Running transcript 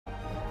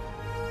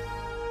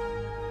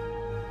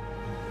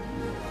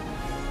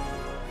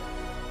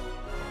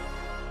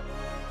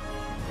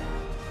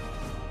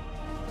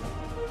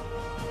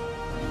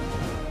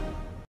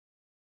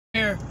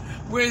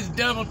with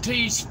Double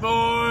T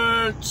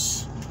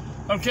Sports.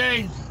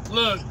 Okay,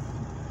 look,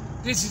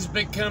 this is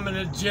becoming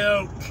a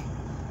joke.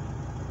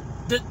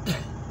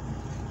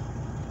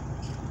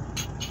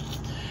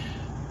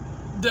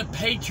 The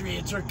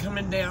Patriots are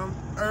coming down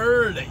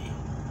early.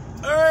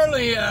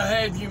 Early,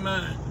 I have you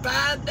mind.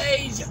 5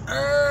 days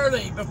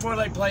early before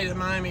they play the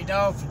Miami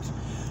Dolphins.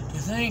 You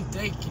think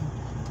they can,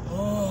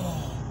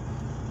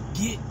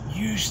 get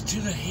used to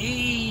the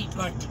heat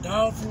like the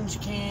Dolphins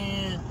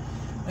can?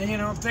 And you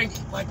don't think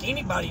like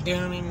anybody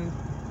down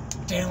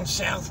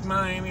south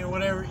Miami or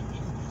whatever,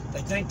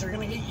 they think they're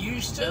going to get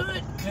used to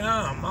it?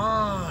 Come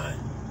on.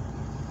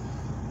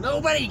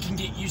 Nobody can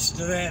get used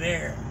to that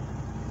air.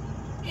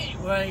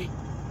 Anyway,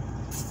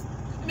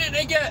 then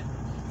they got,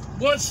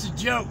 what's the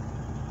joke?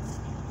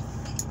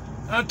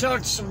 I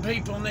talked to some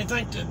people and they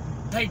think the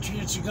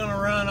Patriots are going to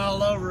run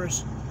all over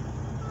us.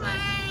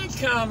 Man,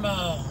 come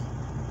on.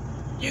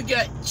 You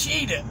got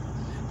Cheetah.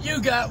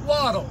 You got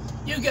Waddle.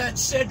 You got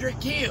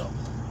Cedric Hill.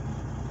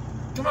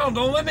 Come on,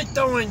 don't let me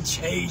throw in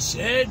Chase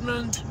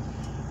Edmonds.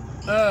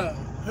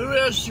 Who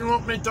else you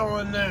want me to throw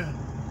in there?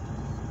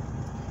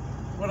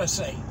 What'd I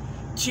say?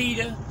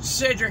 Cheetah,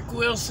 Cedric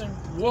Wilson,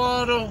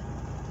 Waddle,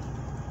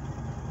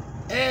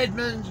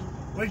 Edmonds.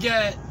 We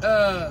got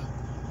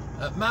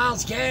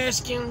Miles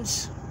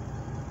Gaskins.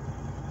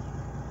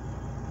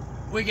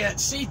 We got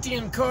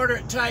Cethan Carter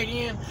at tight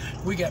end.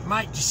 We got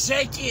Mike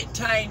Gesicki at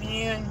tight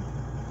end.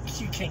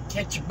 You can't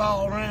catch a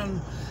ball around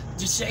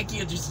Gesicki,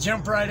 will just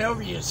jump right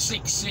over you.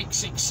 6'6",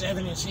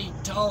 6'7", as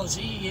tall as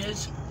he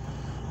is.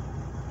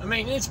 I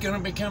mean, it's going to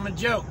become a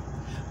joke.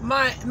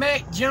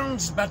 Mac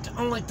Jones is about the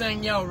only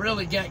thing y'all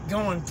really got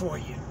going for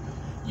you.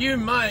 You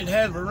might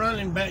have a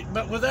running back,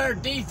 but with our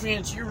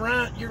defense, your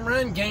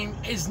run game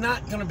is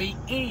not going to be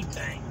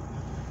anything.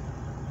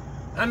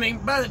 I mean,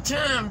 by the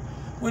time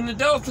when the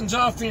Dolphins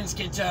offense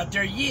gets out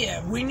there,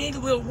 yeah, we need a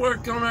little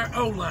work on our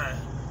O-line.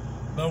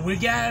 But we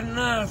got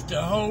enough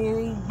to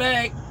hold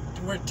back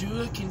to where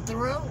Tua can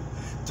throw.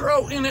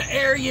 Throw in an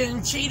area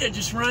and Cheetah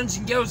just runs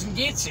and goes and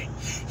gets it.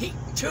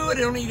 Tua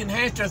don't even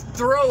have to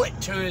throw it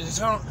to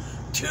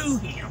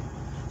him.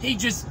 He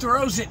just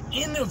throws it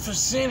in the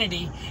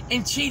vicinity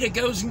and Cheetah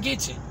goes and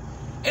gets it.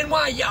 And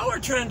while y'all are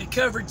trying to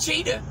cover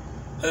Cheetah,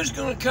 who's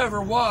going to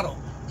cover Waddle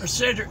or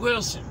Cedric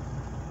Wilson?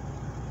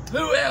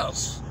 Who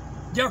else?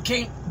 Y'all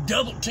can't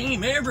double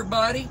team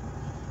everybody,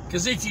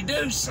 because if you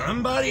do,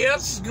 somebody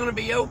else is going to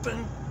be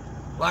open,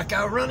 like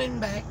our running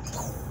back.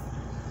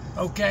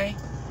 Okay?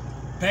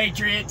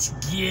 Patriots,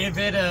 give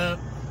it up.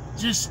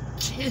 Just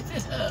give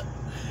it up.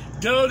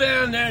 Go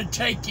down there and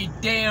take your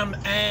damn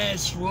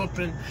ass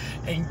whooping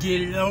and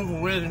get it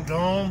over with and go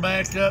on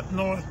back up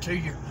north to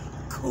your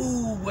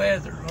cool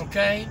weather,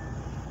 okay?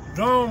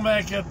 Go on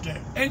back up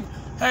there. And,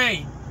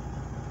 hey,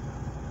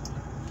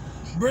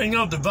 bring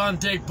up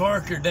Devontae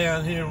Parker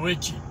down here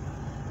with you.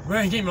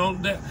 Bring him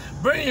on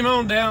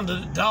down to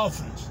the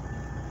Dolphins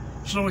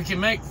so we can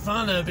make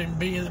fun of him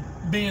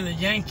being a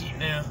Yankee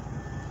now.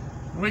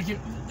 We can,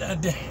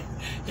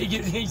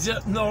 he's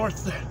up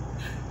north there.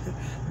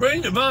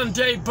 Bring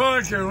Devontae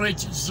Parker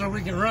with you so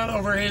we can run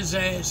over his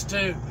ass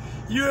too.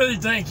 You really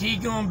think he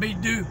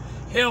gonna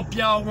help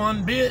y'all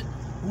one bit?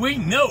 We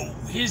know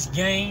his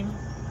game.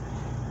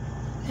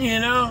 You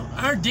know,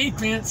 our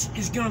defense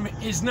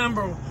is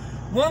number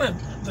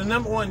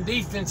one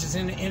defenses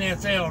in the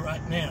NFL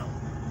right now.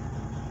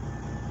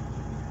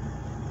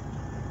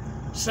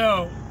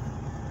 So,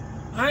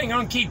 I ain't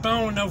gonna keep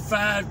on with no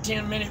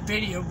 5-10 minute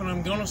video, but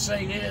I'm gonna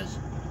say this.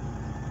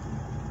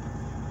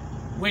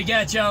 We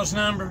got y'all's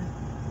number.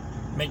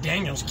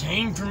 McDaniels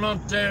came from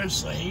up there,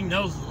 so he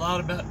knows a lot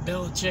about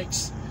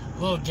Belichick's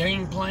little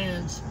game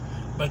plans.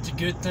 But the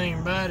good thing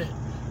about it,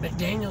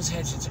 McDaniels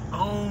has his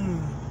own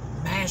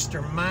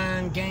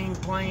mastermind game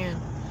plan,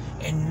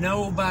 and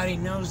nobody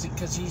knows it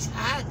because he's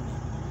hiding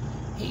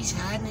it. He's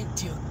hiding it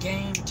till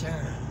game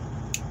time.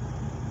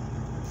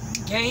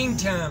 Game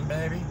time,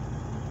 baby.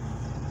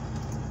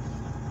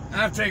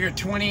 I figure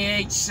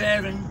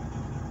 28-7.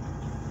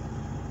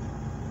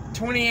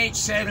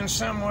 28-7,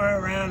 somewhere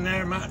around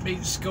there might be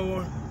the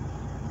score.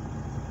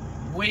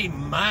 We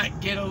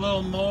might get a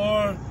little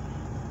more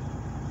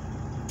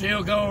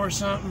field goal or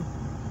something.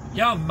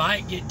 Y'all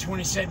might get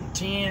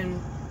 27-10.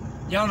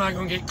 Y'all not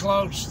going to get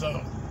close,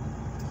 though.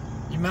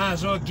 You might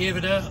as well give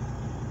it up.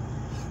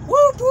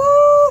 Whoop,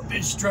 whoop!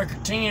 It's Trucker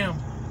Tim.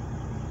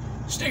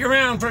 Stick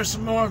around for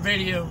some more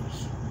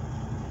videos.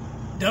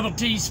 Double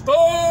T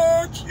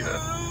Sports,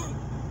 yeah!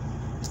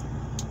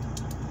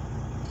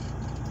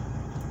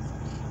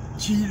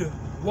 Cheetah,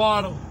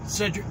 Waddle,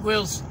 Cedric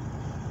Wilson.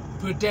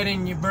 Put that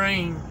in your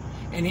brain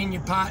and in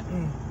your pipe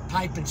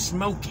and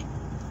smoke it.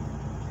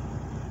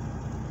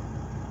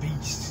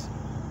 Peace.